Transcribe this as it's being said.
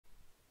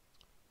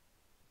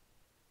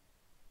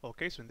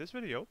Okay, so in this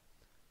video,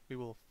 we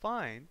will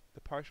find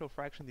the partial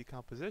fraction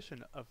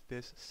decomposition of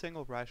this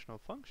single rational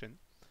function,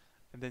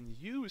 and then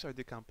use our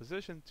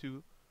decomposition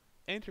to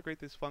integrate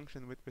this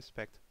function with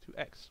respect to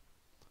x.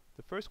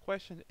 The first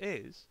question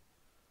is,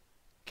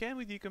 can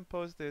we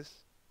decompose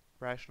this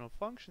rational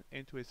function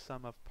into a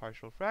sum of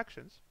partial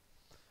fractions?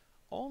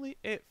 Only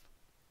if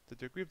the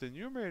degree of the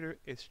numerator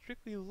is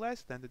strictly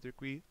less than the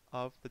degree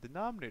of the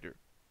denominator.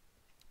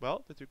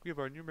 Well, the degree of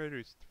our numerator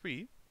is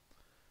 3.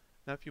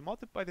 Now if you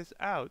multiply this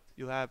out,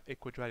 you'll have a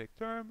quadratic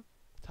term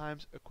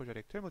times a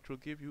quadratic term, which will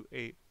give you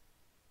an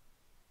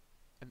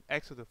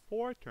x to the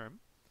 4 term.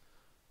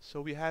 So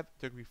we have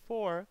degree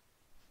 4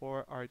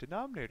 for our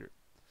denominator.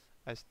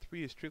 As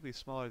 3 is strictly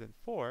smaller than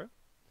 4,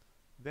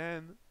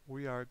 then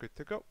we are good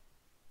to go.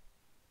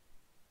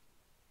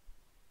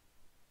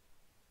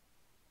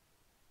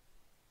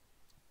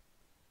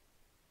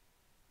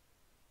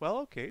 Well,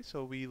 okay,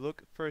 so we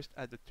look first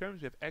at the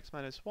terms. We have x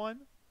minus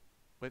 1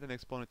 with an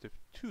exponent of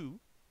 2.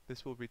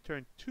 This will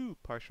return 2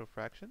 partial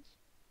fractions.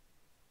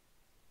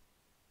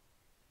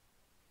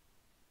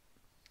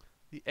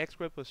 The x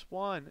squared plus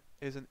 1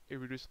 is an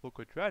irreducible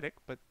quadratic,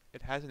 but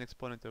it has an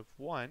exponent of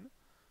 1,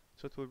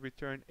 so it will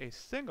return a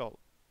single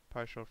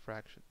partial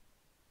fraction.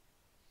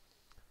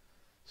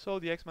 So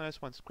the x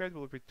minus 1 squared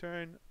will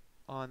return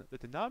on the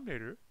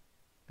denominator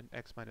an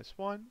x minus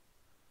 1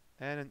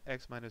 and an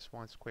x minus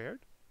 1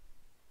 squared.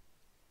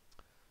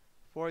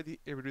 For the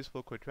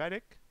irreducible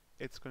quadratic,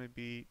 it's going to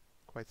be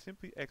quite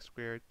simply x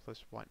squared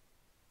plus 1.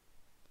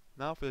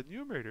 Now for the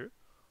numerator,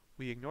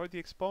 we ignore the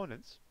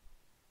exponents.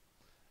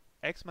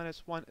 X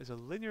minus 1 is a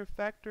linear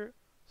factor,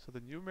 so the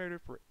numerator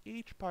for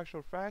each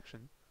partial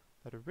fraction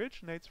that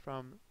originates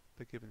from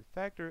the given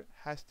factor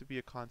has to be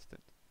a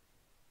constant,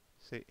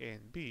 say a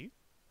and b.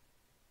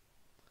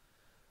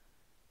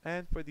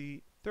 And for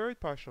the third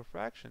partial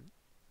fraction,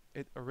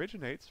 it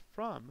originates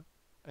from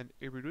an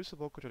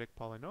irreducible quadratic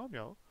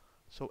polynomial,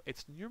 so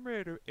its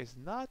numerator is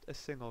not a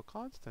single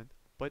constant,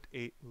 but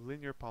a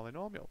linear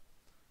polynomial,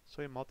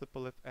 so a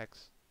multiple of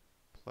x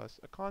plus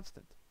a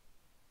constant.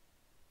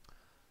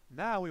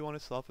 Now we want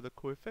to solve for the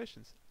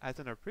coefficients. As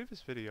in our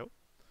previous video,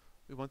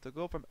 we want to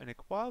go from an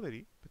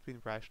equality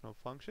between rational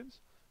functions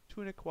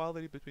to an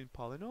equality between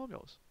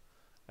polynomials.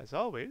 As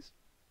always,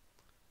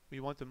 we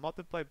want to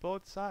multiply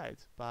both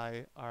sides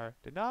by our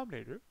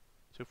denominator.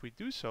 So if we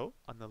do so,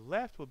 on the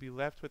left we'll be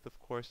left with, of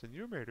course, the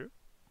numerator.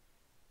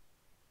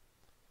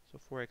 So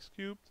 4x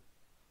cubed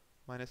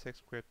minus x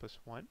squared plus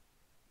 1.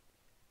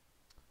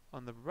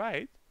 On the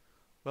right,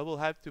 well, we'll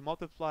have to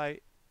multiply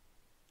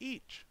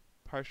each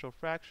partial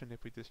fraction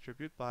if we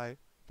distribute by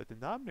the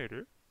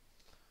denominator.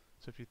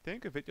 So if you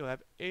think of it, you'll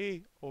have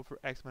a over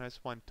x minus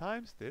 1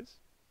 times this,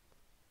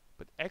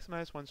 but x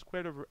minus 1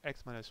 squared over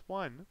x minus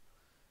 1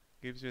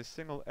 gives you a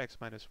single x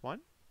minus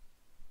 1,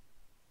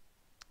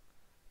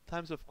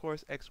 times, of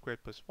course, x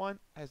squared plus 1,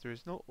 as there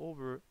is no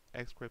over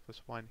x squared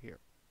plus 1 here.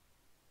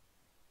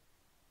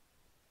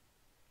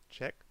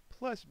 Check,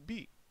 plus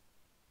b.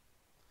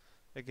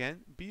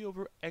 Again, b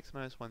over x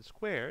minus 1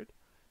 squared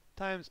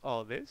times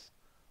all this,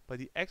 but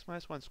the x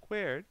minus 1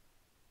 squared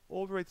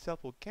over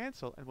itself will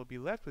cancel and we'll be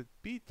left with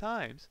b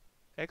times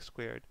x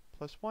squared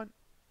plus 1.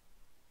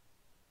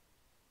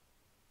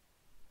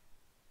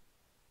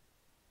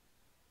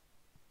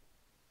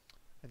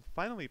 And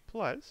finally,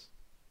 plus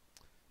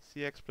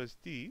cx plus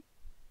d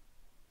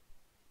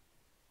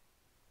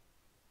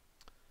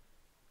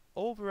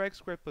over x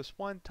squared plus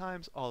 1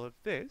 times all of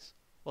this.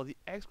 Well, the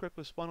x squared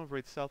plus 1 over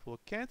itself will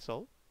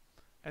cancel,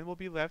 and we'll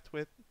be left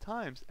with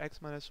times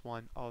x minus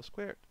 1 all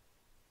squared.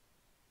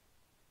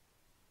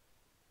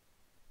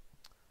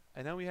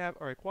 And now we have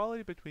our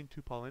equality between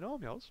two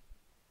polynomials.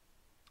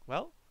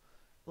 Well,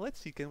 let's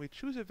see, can we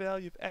choose a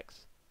value of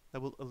x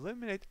that will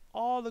eliminate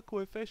all the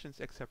coefficients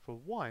except for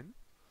 1?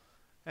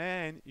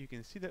 And you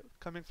can see that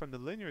coming from the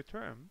linear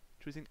term,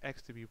 choosing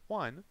x to be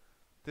 1,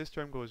 this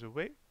term goes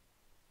away,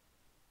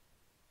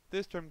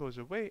 this term goes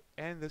away,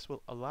 and this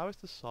will allow us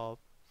to solve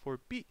for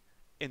b,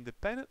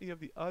 independently of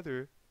the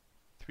other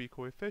three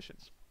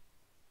coefficients.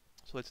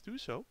 So let's do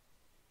so.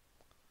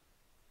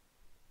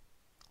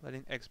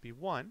 Letting x be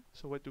 1,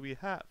 so what do we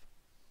have?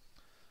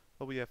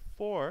 Well, we have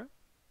 4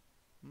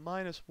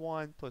 minus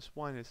 1 plus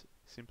 1 is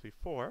simply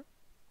 4,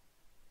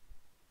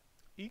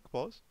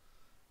 equals,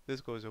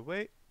 this goes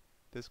away,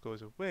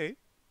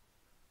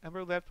 and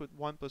we're left with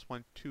 1 plus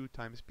 1, 2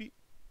 times b.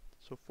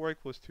 So 4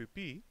 equals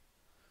 2b,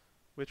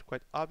 which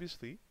quite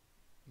obviously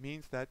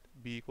means that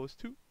b equals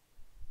 2.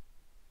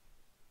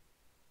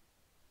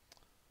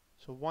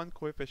 So one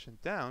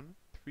coefficient down,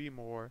 3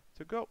 more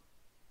to go.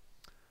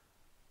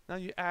 Now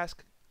you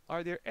ask,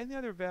 are there any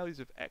other values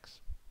of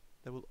x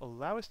that will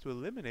allow us to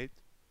eliminate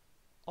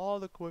all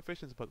the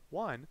coefficients but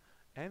 1?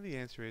 And the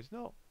answer is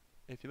no.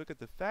 If you look at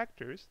the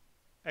factors,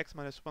 x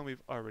minus 1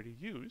 we've already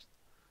used.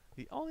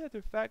 The only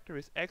other factor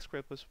is x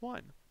squared plus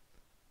 1.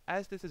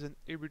 As this is an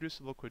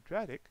irreducible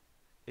quadratic,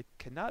 it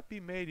cannot be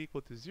made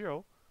equal to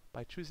 0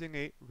 by choosing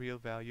a real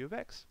value of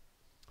x.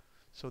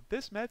 So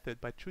this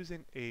method, by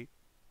choosing a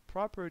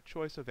proper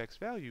choice of x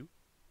value,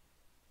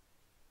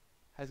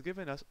 has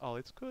given us all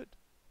it could.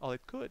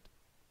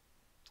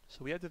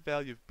 So we have the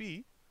value of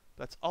b,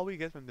 that's all we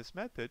get from this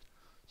method,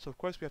 so of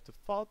course we have to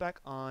fall back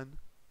on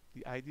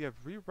the idea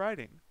of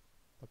rewriting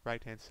the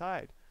right-hand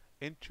side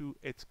into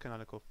its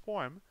canonical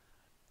form,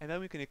 and then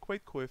we can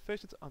equate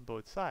coefficients on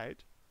both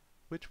sides,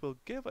 which will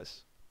give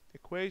us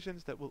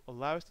equations that will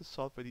allow us to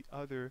solve for the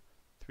other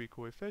three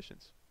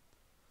coefficients.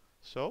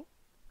 So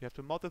we have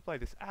to multiply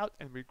this out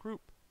and regroup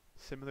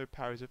similar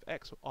powers of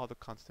x, so all the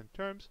constant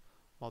terms,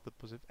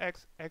 multiples of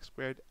x, x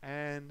squared,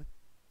 and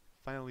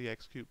finally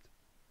x cubed.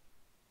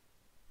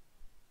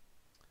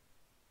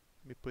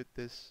 Let me put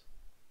this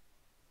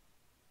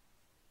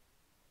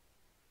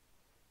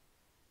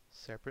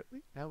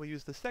separately. Now we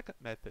use the second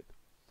method.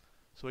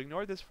 So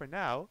ignore this for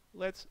now.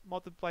 Let's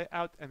multiply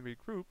out and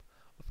regroup.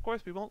 Of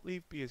course, we won't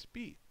leave b as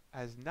b,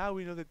 as now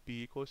we know that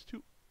b equals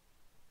 2.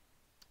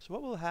 So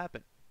what will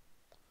happen?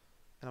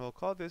 And I will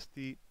call this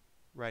the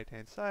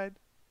right-hand side,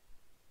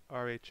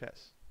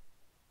 RHS.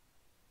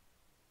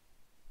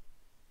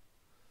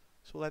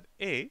 So we'll have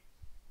a.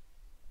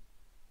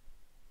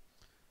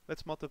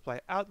 Let's multiply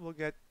out, we'll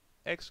get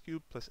x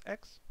cubed plus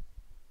x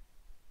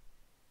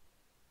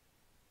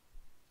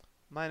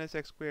minus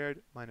x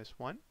squared minus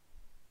 1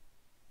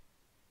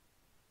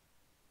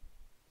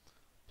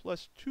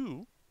 plus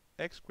 2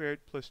 x squared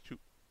plus 2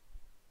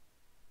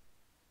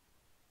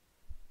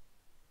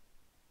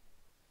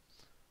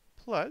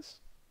 plus,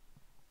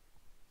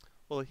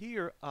 well,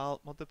 here I'll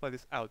multiply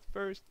this out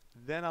first,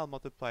 then I'll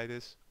multiply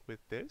this with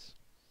this.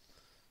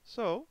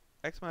 So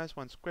x minus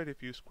 1 squared,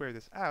 if you square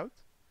this out,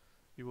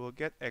 you will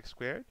get x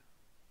squared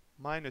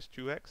minus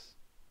 2x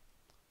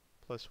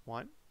plus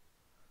 1.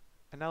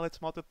 And now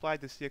let's multiply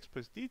the cx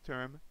plus d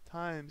term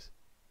times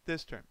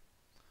this term.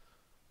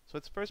 So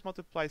let's first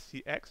multiply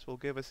cx, will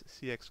give us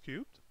cx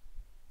cubed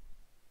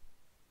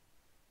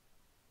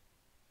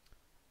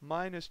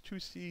minus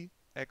 2cx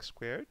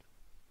squared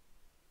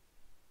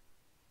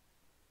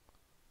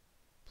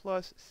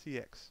plus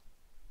cx.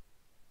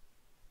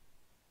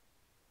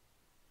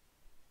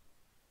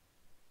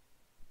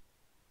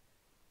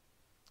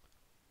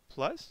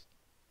 Plus,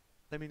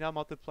 let me now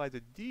multiply the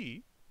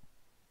d,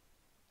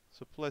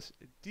 so plus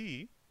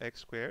d x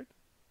squared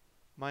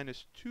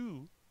minus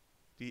 2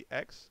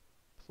 dx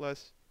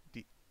plus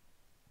d.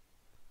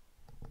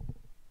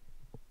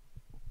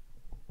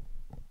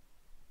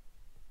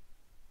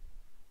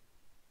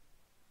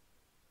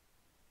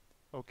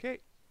 Okay.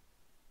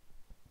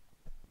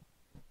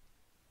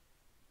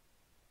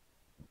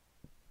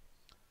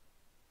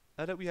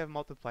 Now that we have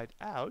multiplied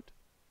out,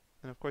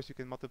 and of course you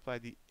can multiply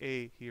the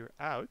a here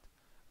out,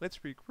 let's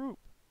regroup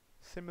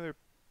similar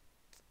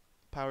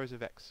powers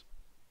of x.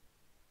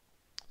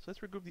 So let's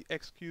regroup the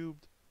x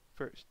cubed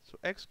first. So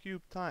x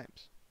cubed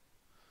times,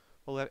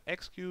 we'll have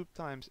x cubed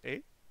times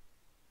a,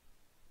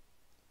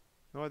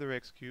 no other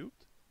x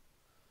cubed,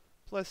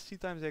 plus c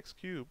times x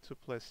cubed, so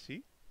plus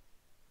c.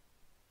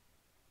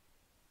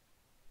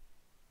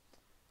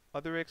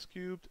 Other x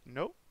cubed,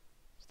 no.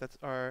 So that's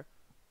our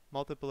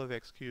multiple of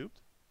x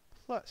cubed,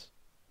 plus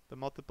the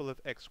multiple of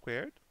x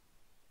squared.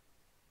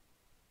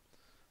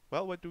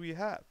 Well, what do we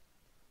have?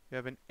 We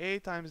have an a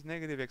times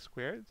negative x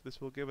squared, so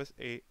this will give us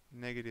a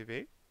negative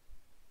a.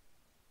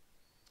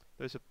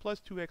 There's a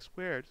plus 2x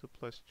squared, so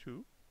plus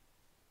 2.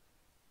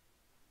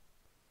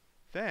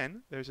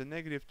 Then there's a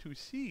negative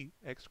 2c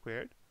x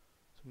squared,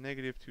 so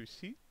negative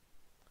 2c.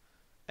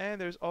 And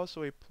there's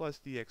also a plus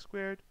dx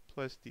squared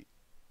plus d.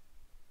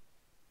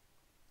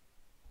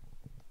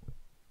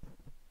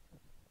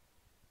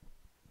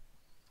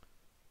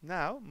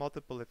 Now,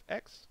 multiple of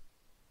x.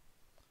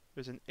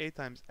 There's an a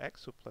times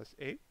x, so plus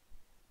a.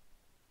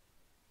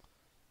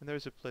 And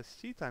there's a plus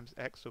c times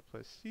x, so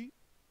plus c.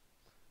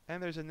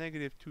 And there's a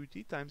negative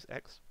 2d times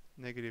x,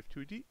 negative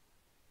 2d.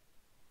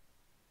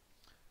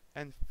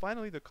 And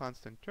finally the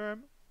constant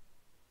term,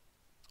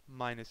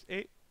 minus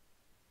a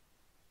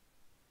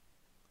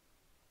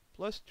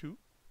plus 2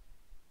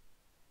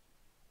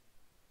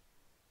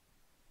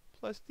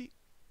 plus d.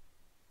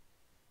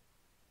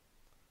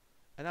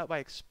 And now by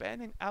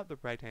expanding out the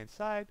right-hand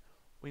side,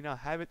 we now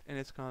have it in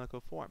its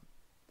canonical form.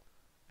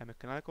 And the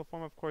canonical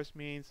form, of course,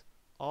 means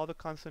all the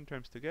constant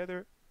terms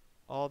together,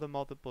 all the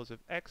multiples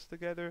of x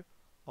together,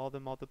 all the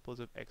multiples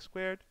of x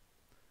squared,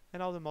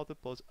 and all the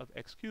multiples of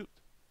x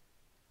cubed.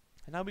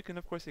 And now we can,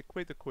 of course,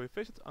 equate the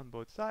coefficients on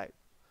both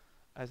sides,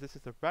 as this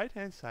is the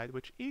right-hand side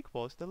which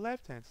equals the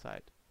left-hand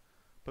side.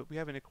 But we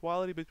have an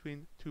equality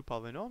between two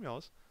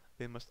polynomials,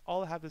 they must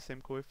all have the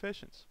same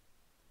coefficients.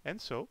 And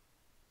so,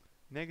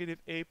 negative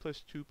a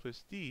plus 2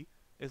 plus d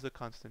is a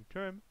constant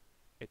term,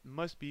 it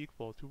must be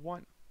equal to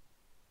 1.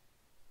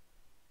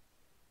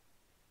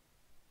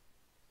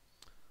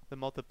 The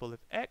multiple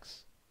of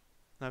x,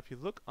 now if you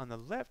look on the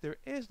left, there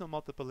is no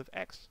multiple of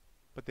x,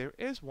 but there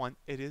is one,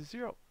 it is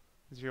 0.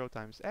 0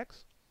 times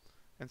x,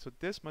 and so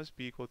this must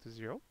be equal to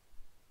 0.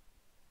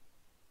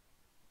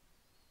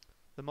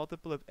 The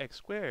multiple of x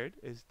squared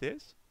is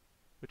this,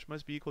 which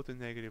must be equal to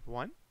negative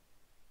 1.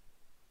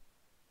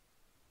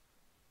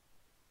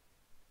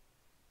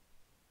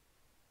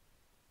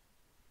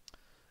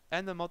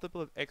 And the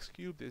multiple of x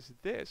cubed is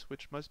this,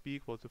 which must be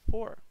equal to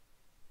 4.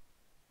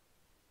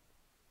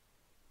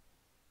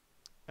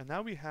 And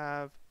now we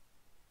have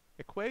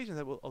equation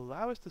that will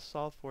allow us to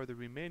solve for the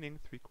remaining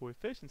three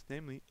coefficients,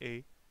 namely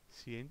a,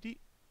 c, and d.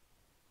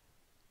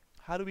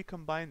 How do we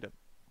combine them?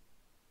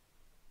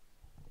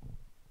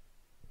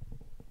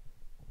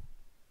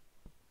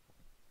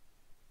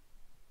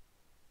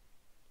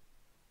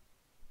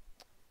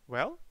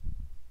 Well,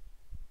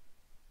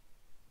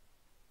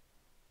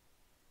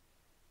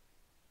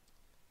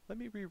 let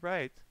me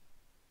rewrite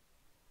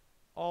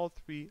all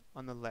three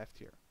on the left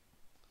here.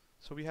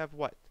 So we have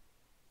what?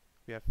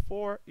 We have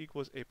 4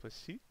 equals a plus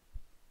c.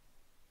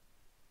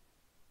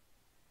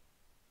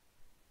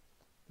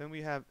 Then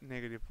we have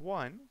negative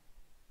 1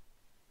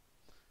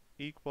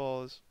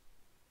 equals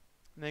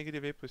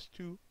negative a plus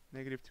 2,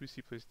 negative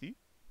 2c plus d.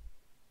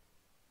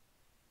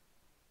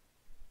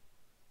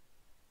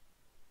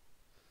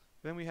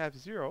 Then we have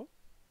 0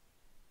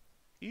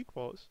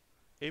 equals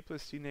a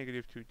plus c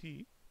negative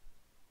 2d.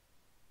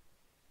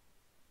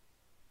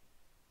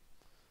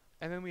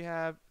 And then we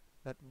have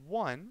that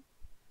 1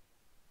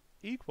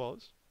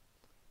 equals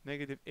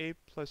negative a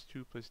plus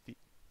 2 plus d.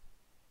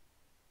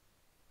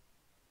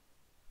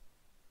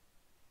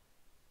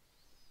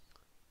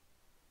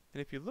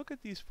 And if you look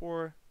at these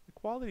four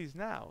equalities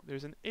now,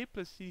 there's an a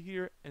plus c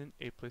here and an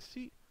a plus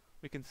c.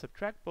 We can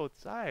subtract both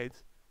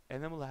sides,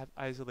 and then we'll have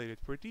isolated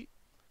for d.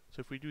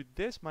 So if we do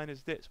this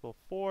minus this, well,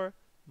 4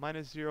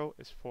 minus 0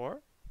 is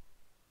 4,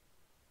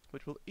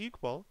 which will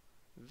equal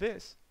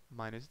this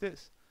minus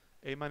this.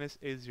 A minus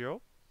a0,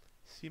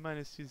 c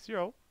minus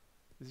c0,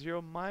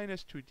 0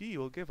 minus 2d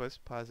will give us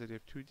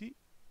positive 2d.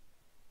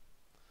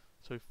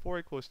 So if 4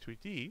 equals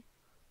 2d,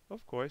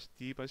 of course,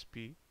 d must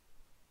be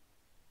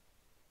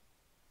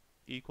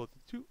equal to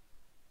 2.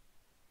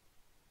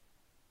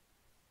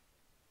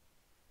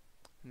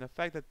 And the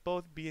fact that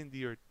both b and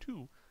d are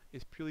 2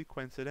 is purely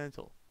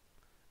coincidental.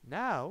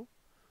 Now,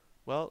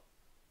 well,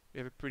 we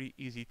have a pretty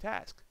easy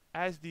task.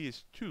 As d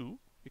is 2,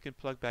 we can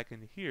plug back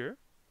in here,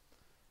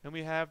 and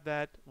we have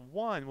that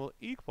 1 will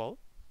equal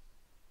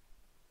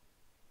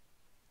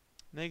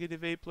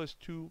negative a plus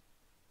 2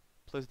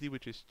 plus d,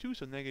 which is 2,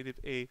 so negative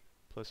a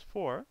plus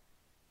 4.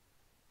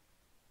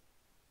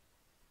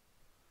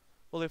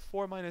 Well, if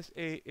 4 minus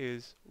a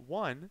is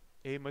 1,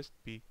 a must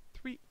be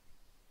 3.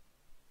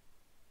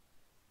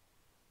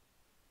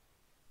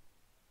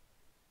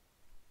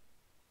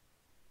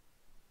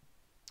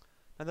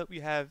 Now that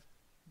we have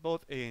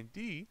both a and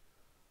d,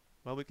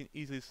 well, we can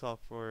easily solve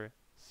for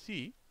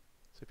c.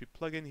 So if you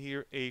plug in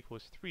here a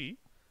equals 3,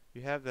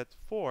 you have that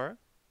 4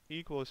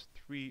 equals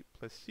 3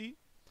 plus c.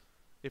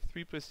 If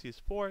 3 plus c is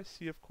 4,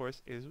 c of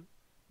course is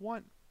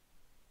 1.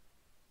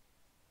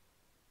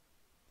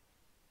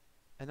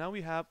 And now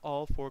we have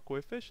all four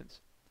coefficients.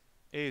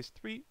 A is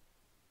 3,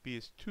 b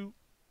is 2,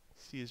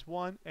 c is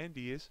 1, and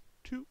d is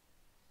 2.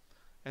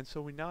 And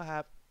so we now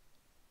have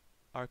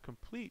our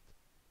complete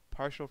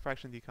partial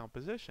fraction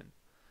decomposition.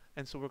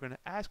 And so we're going to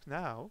ask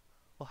now,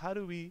 well, how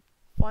do we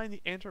find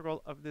the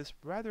integral of this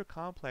rather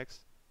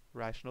complex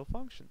rational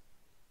function?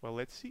 Well,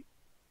 let's see.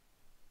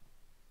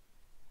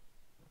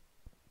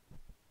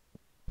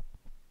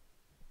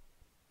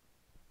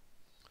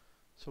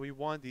 So we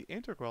want the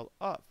integral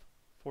of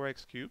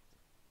 4x cubed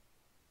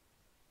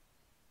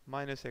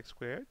minus x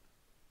squared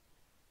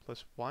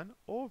plus 1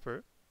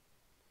 over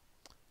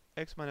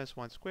x minus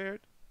 1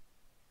 squared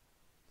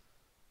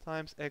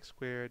times x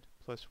squared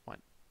plus 1.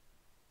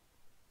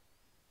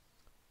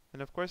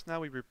 And of course now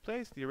we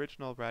replace the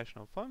original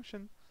rational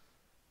function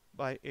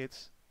by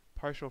its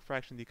partial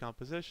fraction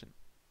decomposition.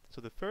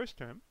 So the first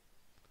term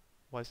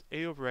was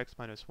a over x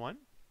minus 1.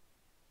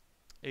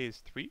 A is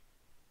 3.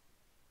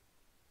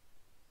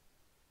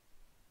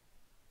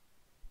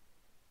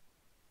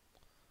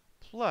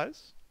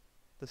 Plus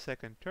the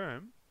second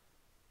term,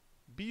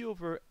 b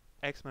over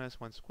x minus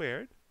 1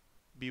 squared.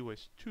 B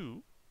was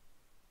 2.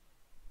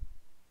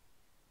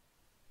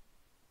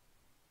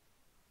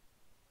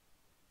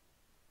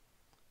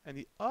 And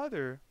the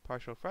other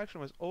partial fraction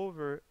was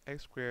over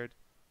x squared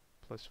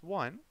plus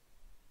 1.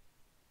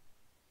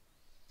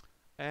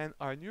 And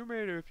our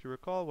numerator, if you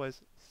recall,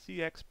 was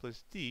cx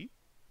plus d.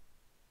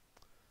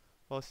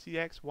 Well,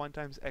 cx, 1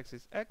 times x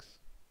is x,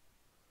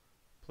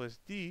 plus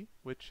d,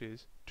 which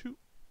is 2.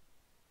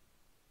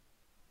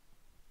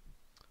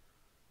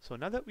 So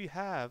now that we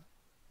have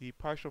the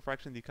partial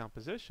fraction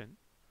decomposition,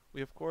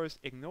 we of course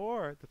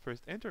ignore the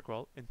first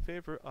integral in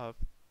favor of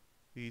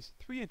these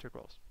three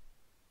integrals.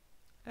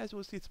 As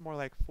we'll see, it's more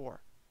like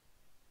 4.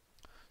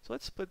 So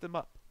let's split them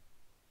up.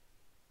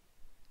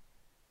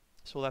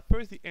 So we'll have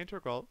first the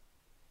integral,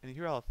 and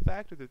here I'll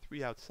factor the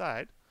 3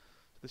 outside.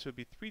 So this would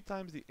be 3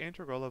 times the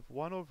integral of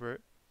 1 over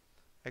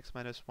x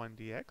minus 1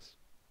 dx,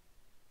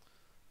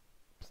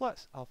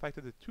 plus, I'll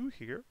factor the 2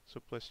 here, so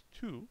plus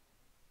 2,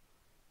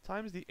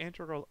 times the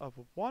integral of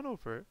 1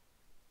 over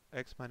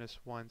x minus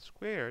 1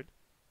 squared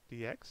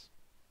dx,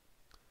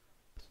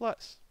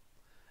 plus,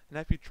 and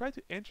if you try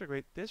to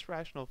integrate this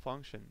rational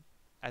function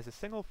as a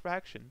single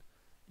fraction,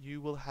 you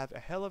will have a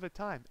hell of a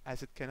time,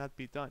 as it cannot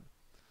be done.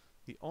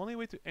 The only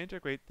way to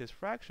integrate this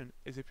fraction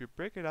is if you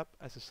break it up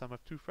as a sum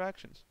of two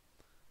fractions,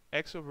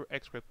 x over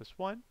x squared plus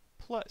 1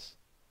 plus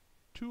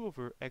 2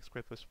 over x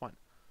squared plus 1.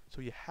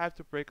 So you have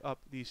to break up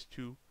these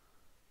two,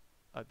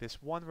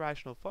 this one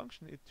rational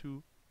function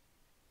into,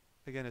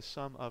 again, a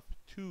sum of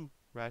two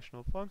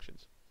rational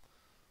functions.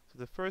 So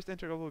the first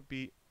integral would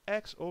be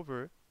x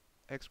over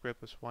x squared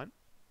plus 1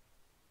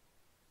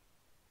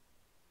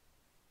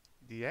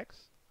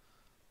 dx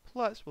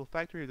plus, we'll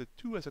factor here the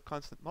 2 as a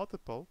constant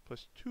multiple,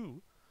 plus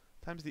 2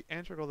 times the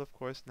integral, of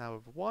course, now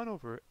of 1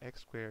 over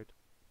x squared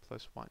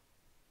plus 1.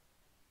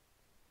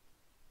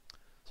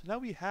 So now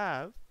we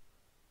have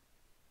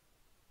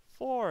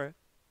 4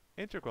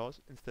 integrals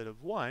instead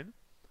of 1,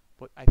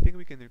 but I think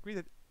we can agree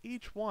that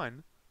each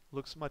one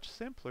looks much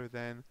simpler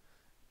than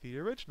the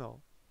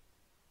original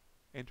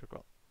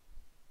integral.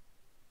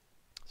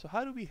 So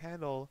how do we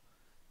handle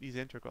these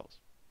integrals?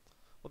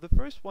 Well, the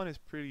first one is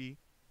pretty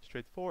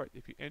straightforward.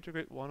 If you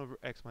integrate 1 over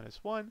x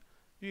minus 1,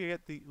 you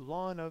get the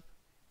ln of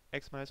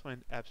x minus 1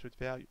 in absolute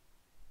value.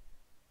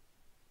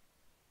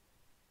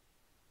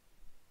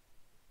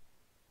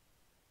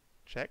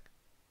 Check.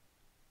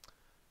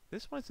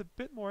 This one is a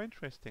bit more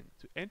interesting.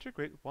 To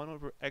integrate 1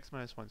 over x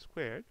minus 1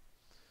 squared,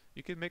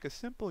 you can make a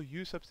simple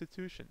u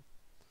substitution.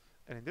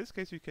 And in this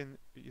case, you can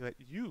let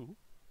u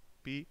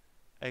be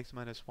x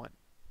minus 1.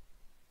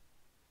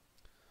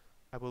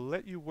 I will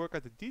let you work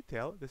out the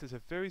detail. This is a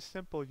very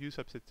simple u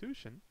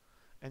substitution,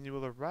 and you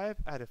will arrive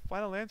at a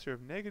final answer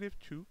of negative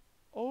 2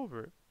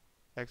 over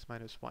x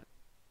minus 1.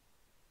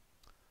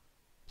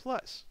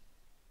 Plus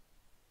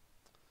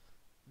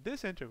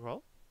this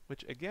integral,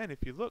 which again,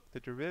 if you look, the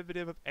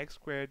derivative of x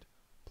squared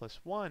plus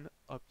 1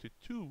 up to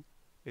 2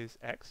 is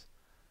x.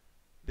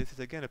 This is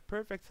again a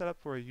perfect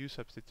setup for a u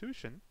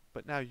substitution,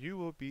 but now u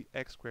will be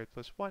x squared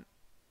plus 1.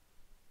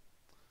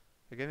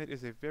 Again, it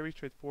is a very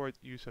straightforward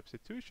u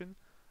substitution.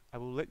 I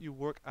will let you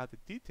work out the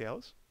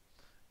details,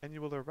 and you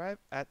will arrive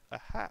at a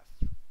half,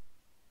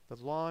 the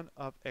ln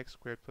of x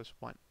squared plus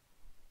 1.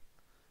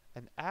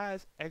 And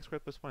as x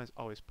squared plus 1 is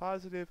always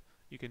positive,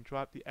 you can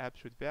drop the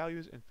absolute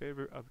values in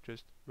favor of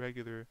just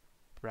regular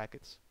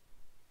brackets.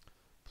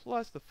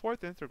 Plus the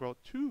fourth integral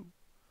 2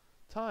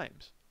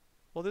 times.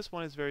 Well, this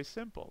one is very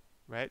simple,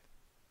 right?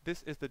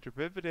 This is the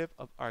derivative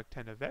of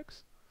arctan of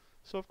x.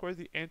 So of course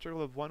the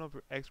integral of 1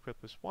 over x squared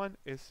plus 1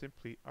 is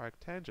simply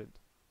arctangent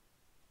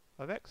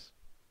of x.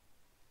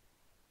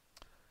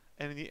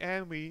 And in the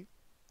end, we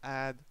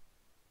add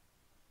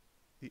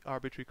the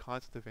arbitrary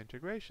constant of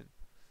integration.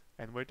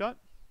 And we're done.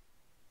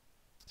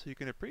 So you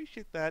can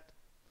appreciate that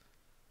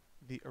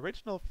the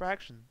original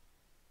fraction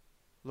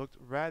looked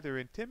rather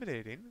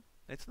intimidating.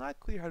 It's not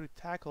clear how to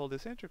tackle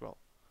this integral.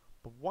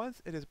 But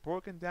once it is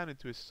broken down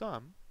into a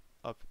sum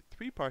of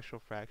 3 partial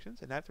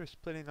fractions, and after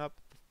splitting up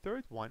the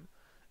third one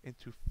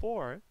into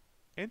 4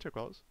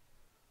 integrals,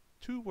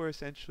 2 were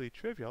essentially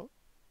trivial,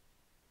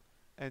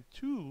 and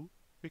 2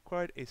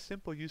 required a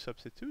simple u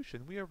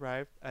substitution, we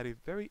arrived at a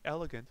very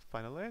elegant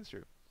final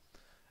answer.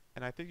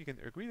 And I think you can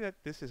agree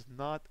that this is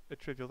not a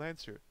trivial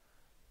answer.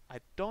 I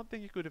don't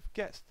think you could have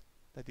guessed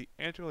that the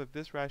integral of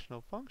this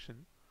rational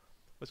function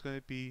was going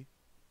to be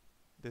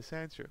this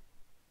answer.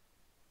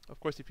 Of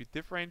course, if you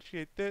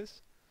differentiate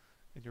this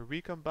and you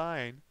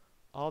recombine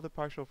all the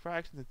partial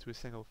fractions into a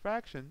single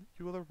fraction,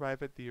 you will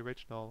arrive at the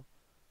original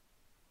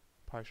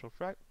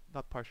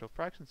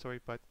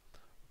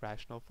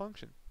rational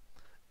function.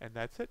 And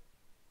that's it.